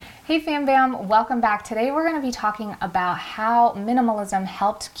Hey Fam Bam, welcome back. Today we're going to be talking about how minimalism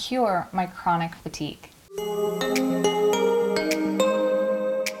helped cure my chronic fatigue.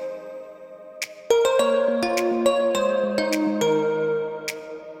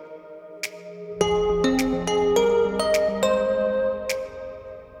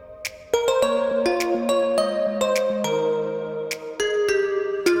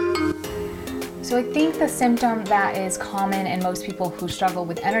 So I think the symptom that is common in most people who struggle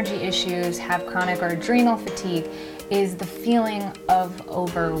with energy issues, have chronic or adrenal fatigue, is the feeling of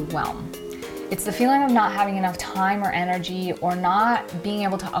overwhelm. It's the feeling of not having enough time or energy, or not being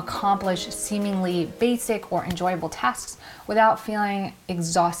able to accomplish seemingly basic or enjoyable tasks without feeling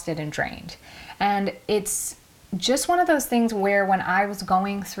exhausted and drained. And it's just one of those things where when I was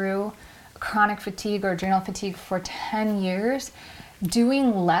going through chronic fatigue or adrenal fatigue for 10 years,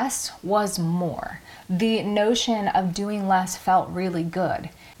 doing less was more. The notion of doing less felt really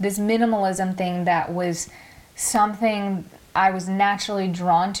good. This minimalism thing that was something I was naturally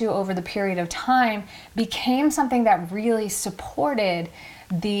drawn to over the period of time became something that really supported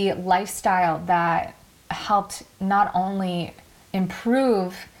the lifestyle that helped not only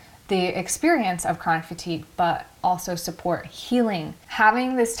improve the experience of chronic fatigue, but also support healing.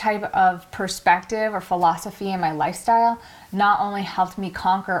 Having this type of perspective or philosophy in my lifestyle not only helped me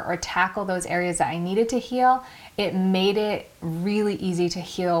conquer or tackle those areas that I needed to heal, it made it really easy to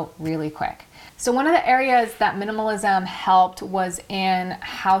heal really quick. So one of the areas that minimalism helped was in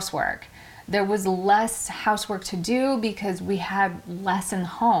housework. There was less housework to do because we had less in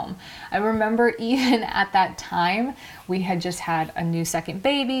home. I remember even at that time, we had just had a new second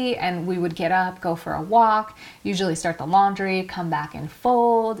baby, and we would get up, go for a walk, usually start the laundry, come back and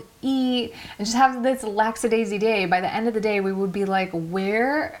fold, eat, and just have this lackadaisy day. By the end of the day, we would be like,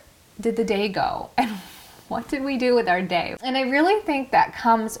 where did the day go? And what did we do with our day? And I really think that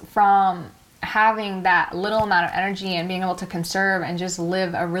comes from having that little amount of energy and being able to conserve and just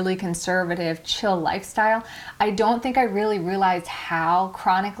live a really conservative, chill lifestyle. I don't think I really realized how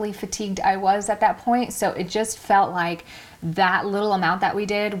chronically fatigued I was at that point. So it just felt like that little amount that we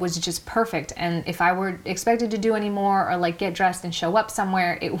did was just perfect. And if I were expected to do any more or like get dressed and show up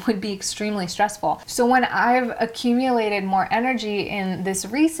somewhere, it would be extremely stressful. So when I've accumulated more energy in this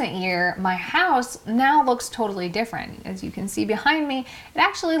recent year, my house now looks totally different. As you can see behind me, it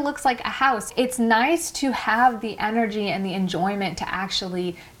actually looks like a house. It's nice to have the energy and the enjoyment to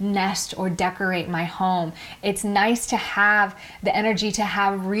actually nest or decorate my home. It's nice to have the energy to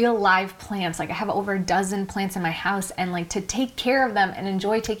have real live plants. Like I have over a dozen plants in my house, and like to take care of them and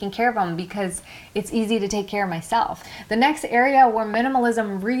enjoy taking care of them because it's easy to take care of myself. The next area where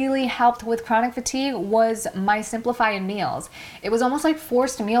minimalism really helped with chronic fatigue was my simplified meals. It was almost like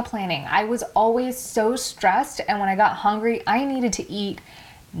forced meal planning. I was always so stressed, and when I got hungry, I needed to eat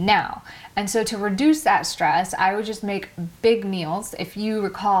now. And so to reduce that stress, I would just make big meals. If you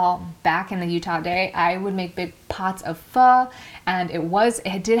recall back in the Utah day, I would make big pots of pho, and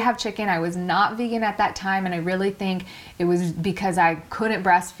it did have chicken. I was not vegan at that time, and I really think it was because I couldn't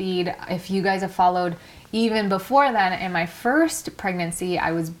breastfeed. If you guys have followed even before then, in my first pregnancy,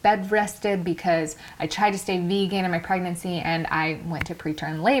 I was bed rested because I tried to stay vegan in my pregnancy, and I went to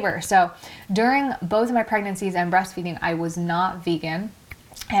preterm labor. So during both of my pregnancies and breastfeeding, I was not vegan.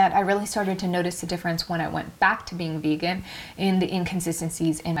 And I really started to notice the difference when I went back to being vegan in the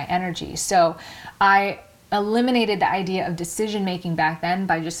inconsistencies in my energy. So I eliminated the idea of decision making back then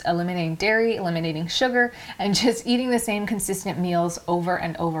by just eliminating dairy, eliminating sugar, and just eating the same consistent meals over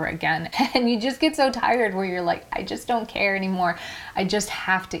and over again. And you just get so tired where you're like, I just don't care anymore. I just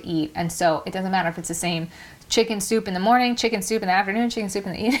have to eat. And so it doesn't matter if it's the same chicken soup in the morning, chicken soup in the afternoon, chicken soup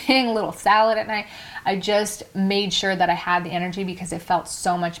in the evening, a little salad at night. I just made sure that I had the energy because it felt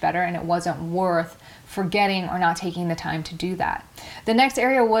so much better, and it wasn't worth forgetting or not taking the time to do that. The next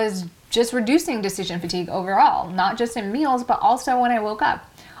area was just reducing decision fatigue overall, not just in meals, but also when I woke up.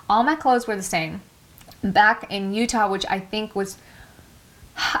 All my clothes were the same. Back in Utah, which I think was,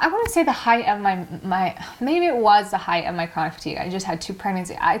 I want to say the height of maybe it was the height of my chronic fatigue. I just had 2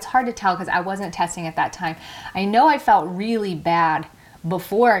 pregnancies. It's hard to tell because I wasn't testing at that time. I know I felt really bad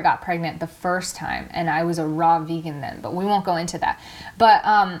before I got pregnant the first time, and I was a raw vegan then, but we won't go into that. But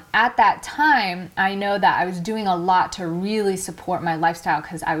at that time, I know that I was doing a lot to really support my lifestyle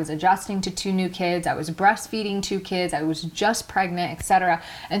because I was adjusting to 2 new kids, I was breastfeeding 2 kids, I was just pregnant, etc.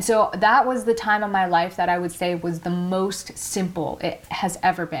 And so that was the time of my life that I would say was the most simple it has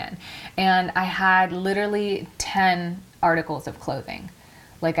ever been. And I had literally 10 articles of clothing.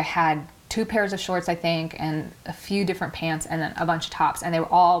 Like I had 2 pairs of shorts, I think, and a few different pants, and then a bunch of tops, and they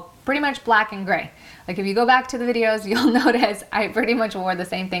were all pretty much black and gray. Like if you go back to the videos, you'll notice I pretty much wore the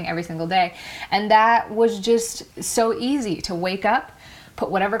same thing every single day. And that was just so easy to wake up,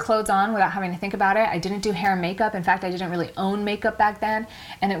 put whatever clothes on without having to think about it. I didn't do hair and makeup. In fact, I didn't really own makeup back then.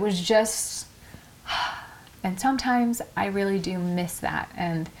 And it was just, and sometimes I really do miss that.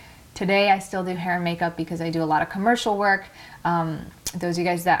 And today I still do hair and makeup because I do a lot of commercial work. Those of you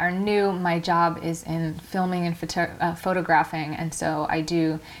guys that are new, my job is in filming and photographing, and so I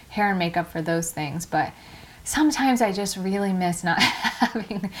do hair and makeup for those things, but sometimes I just really miss not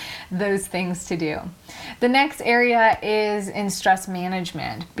having those things to do. The next area is in stress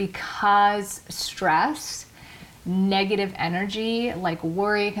management, because stress, negative energy like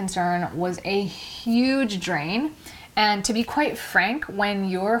worry, concern was a huge drain. And to be quite frank, when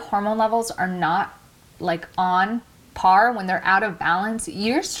your hormone levels are not like on par, when they're out of balance,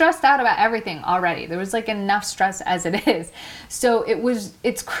 you're stressed out about everything already. There was like enough stress as it is. So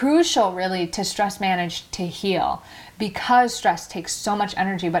it's crucial really to stress manage to heal, because stress takes so much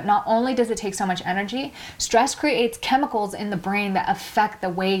energy. But not only does it take so much energy, stress creates chemicals in the brain that affect the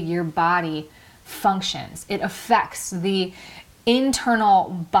way your body functions. It affects the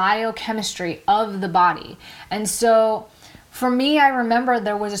internal biochemistry of the body. And so for me, I remember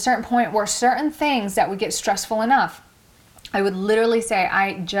there was a certain point where certain things that would get stressful enough, I would literally say,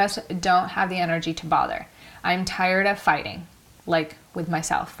 I just don't have the energy to bother. I'm tired of fighting, like with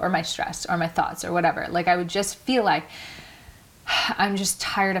myself or my stress or my thoughts or whatever. Like I would just feel like I'm just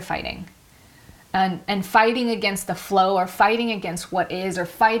tired of fighting. And fighting against the flow, or fighting against what is, or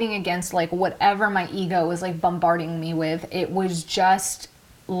fighting against like whatever my ego was like bombarding me with. It was just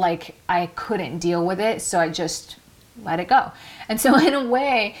like I couldn't deal with it, so I just let it go. And so in a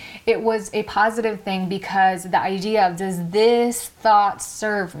way, it was a positive thing, because the idea of, does this thought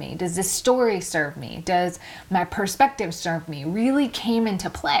serve me? Does this story serve me? Does my perspective serve me? Really came into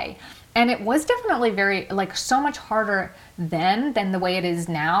play. And it was definitely very, like, so much harder then than the way it is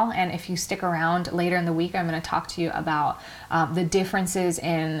now. And if you stick around later in the week, I'm going to talk to you about the differences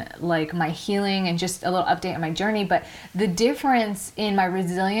in like my healing and just a little update on my journey. But the difference in my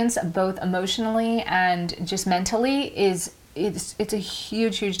resilience, both emotionally and just mentally, it's a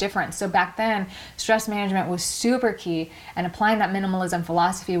huge difference. So back then, stress management was super key, and applying that minimalism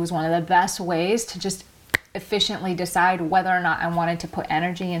philosophy was one of the best ways to just efficiently decide whether or not I wanted to put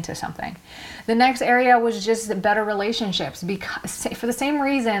energy into something. The next area was just better relationships, because for the same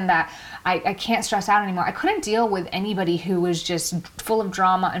reason that I can't stress out anymore. I couldn't deal with anybody who was just full of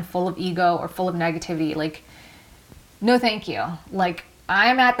drama and full of ego or full of negativity. Like, no thank you. Like,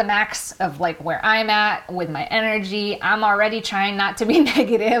 I'm at the max of like where I'm at with my energy. I'm already trying not to be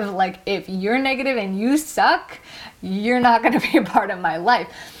negative. Like, if you're negative and you suck, you're not going to be a part of my life.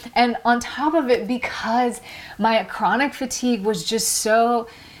 And on top of it, because my chronic fatigue was just so,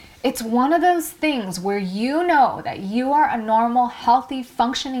 it's one of those things where you know that you are a normal, healthy,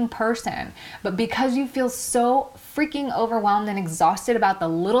 functioning person, but because you feel so freaking overwhelmed and exhausted about the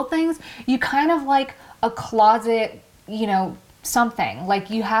little things, you kind of like a closet, you know, something. Like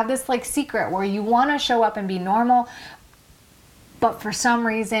you have this like secret where you want to show up and be normal, but for some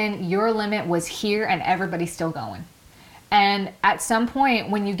reason your limit was here and everybody's still going. And at some point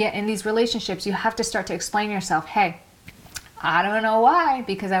when you get in these relationships, you have to start to explain to yourself, hey, I don't know why,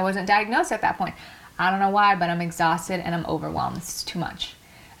 because I wasn't diagnosed at that point. I don't know why, but I'm exhausted and I'm overwhelmed. It's too much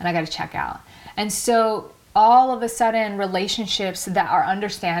and I got to check out. And so all of a sudden, relationships that are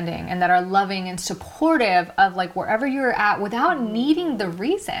understanding and that are loving and supportive of like wherever you're at without needing the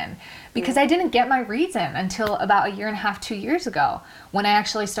reason, because I didn't get my reason until about 1.5 years, 2 years ago when I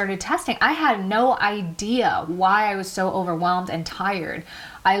actually started testing. I had no idea why I was so overwhelmed and tired.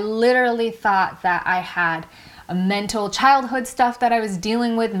 I literally thought that I had a mental childhood stuff that I was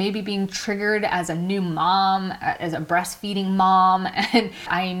dealing with, maybe being triggered as a new mom, as a breastfeeding mom. And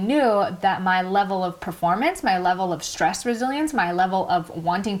I knew that my level of performance, my level of stress resilience, my level of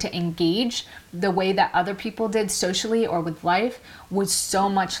wanting to engage the way that other people did socially or with life was so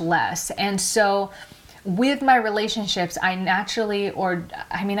much less. And so with my relationships, I naturally, I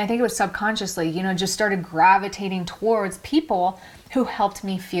think it was subconsciously, you know, just started gravitating towards people who helped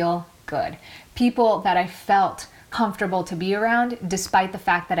me feel good. People that I felt comfortable to be around, despite the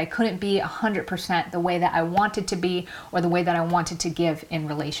fact that I couldn't be 100% the way that I wanted to be or the way that I wanted to give in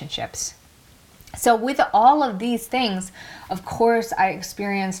relationships. So with all of these things, of course, I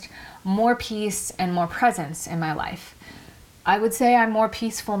experienced more peace and more presence in my life. I would say I'm more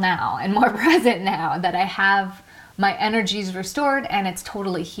peaceful now and more present now that I have my energies restored and it's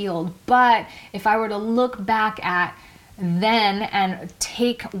totally healed. But if I were to look back at then and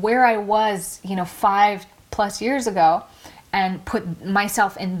take where I was, 5+ years ago and put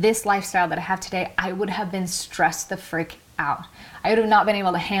myself in this lifestyle that I have today, I would have been stressed the frick out. I would have not been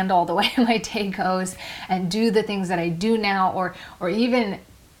able to handle the way my day goes and do the things that I do now, or even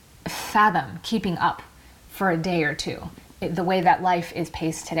fathom keeping up for a day or two, the way that life is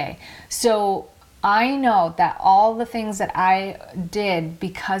paced today. So I know that all the things that I did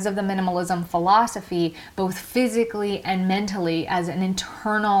because of the minimalism philosophy, both physically and mentally, as an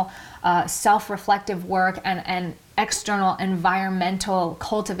internal self-reflective work and external environmental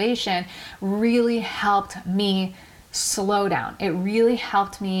cultivation, really helped me slow down. It really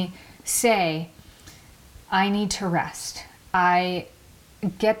helped me say, I need to rest. I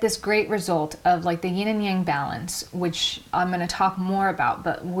get this great result of like the yin and yang balance, which I'm going to talk more about,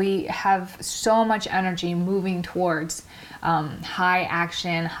 but we have so much energy moving towards high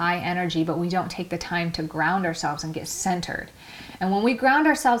action, high energy, but we don't take the time to ground ourselves and get centered. And when we ground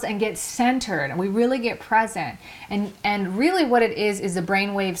ourselves and get centered and we really get present, and really what it is the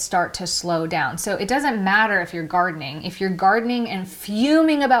brain waves start to slow down. So it doesn't matter if you're gardening. If you're gardening and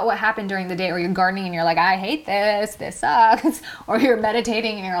fuming about what happened during the day, or you're gardening and you're like, I hate this sucks, or you're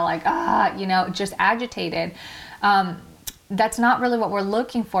meditating and you're like, just agitated. That's not really what we're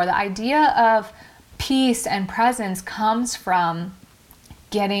looking for. The idea of peace and presence comes from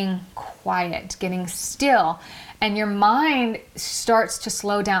getting quiet, getting still. And your mind starts to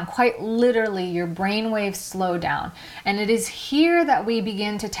slow down. Quite literally, your brain waves slow down. And it is here that we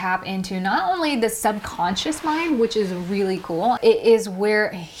begin to tap into not only the subconscious mind, which is really cool, it is where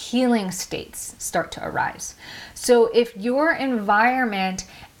healing states start to arise. So if your environment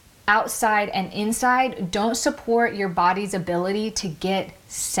outside and inside don't support your body's ability to get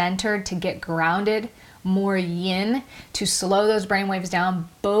centered, to get grounded, more yin, to slow those brainwaves down,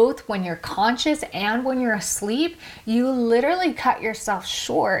 both when you're conscious and when you're asleep, you literally cut yourself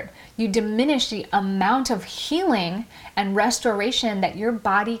short. You diminish the amount of healing and restoration that your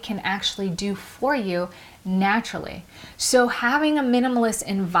body can actually do for you naturally. So having a minimalist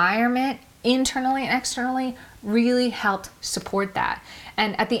environment internally and externally really helped support that.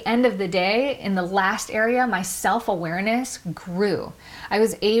 And at the end of the day, in the last area, my self-awareness grew. I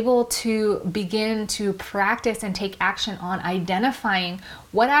was able to begin to practice and take action on identifying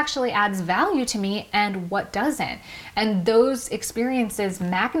what actually adds value to me and what doesn't. And those experiences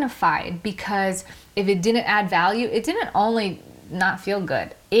magnified, because if it didn't add value, it didn't only not feel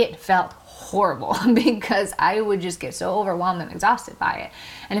good, it felt horrible because I would just get so overwhelmed and exhausted by it.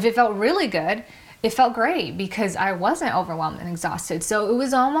 And if it felt really good, it felt great because I wasn't overwhelmed and exhausted. So it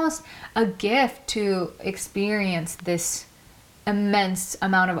was almost a gift to experience this immense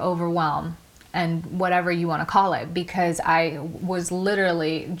amount of overwhelm, and whatever you want to call it, because I was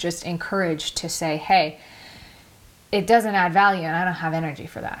literally just encouraged to say, hey, it doesn't add value and I don't have energy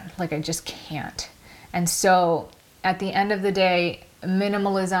for that. Like, I just can't. And so at the end of the day,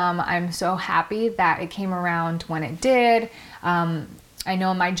 minimalism, I'm so happy that it came around when it did. I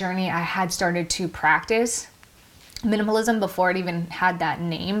know in my journey I had started to practice minimalism before it even had that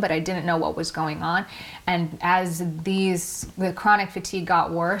name, but I didn't know what was going on. And as the chronic fatigue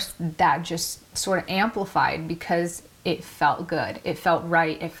got worse, that just sort of amplified because it felt good. It felt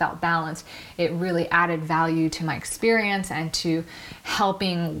right. It felt balanced. It really added value to my experience and to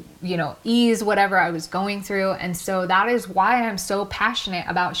helping, ease whatever I was going through. And so that is why I'm so passionate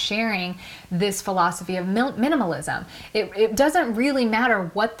about sharing this philosophy of minimalism. It doesn't really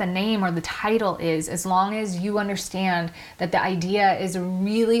matter what the name or the title is, as long as you understand that the idea is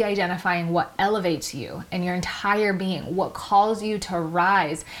really identifying what elevates you and your entire being, what calls you to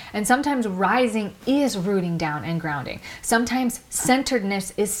rise. And sometimes rising is rooting down and grounding. Sometimes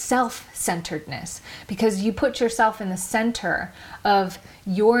centeredness is self-centeredness, because you put yourself in the center of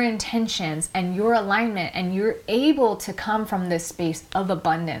your intentions and your alignment, and you're able to come from this space of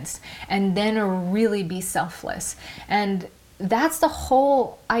abundance and then really be selfless. And that's the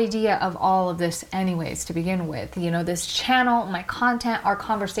whole idea of all of this anyways, to begin with. This channel, my content, our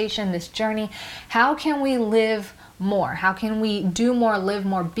conversation, this journey, how can we live more? How can we do more, live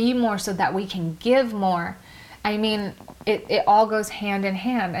more, be more, so that we can give more? I mean, it all goes hand in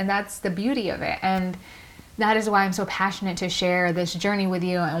hand, and that's the beauty of it. And that is why I'm so passionate to share this journey with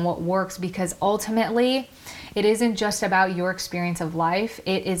you and what works, because ultimately it isn't just about your experience of life,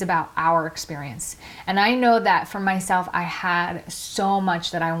 it is about our experience. And I know that for myself, I had so much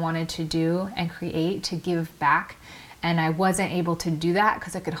that I wanted to do and create to give back. and I wasn't able to do that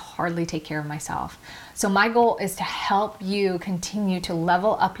because I could hardly take care of myself. So my goal is to help you continue to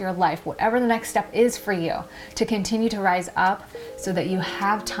level up your life, whatever the next step is for you, to continue to rise up so that you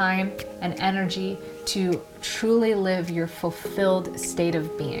have time and energy to truly live your fulfilled state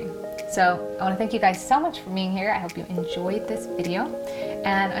of being. So I want to thank you guys so much for being here. I hope you enjoyed this video,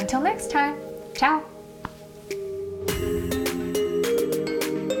 and until next time, ciao.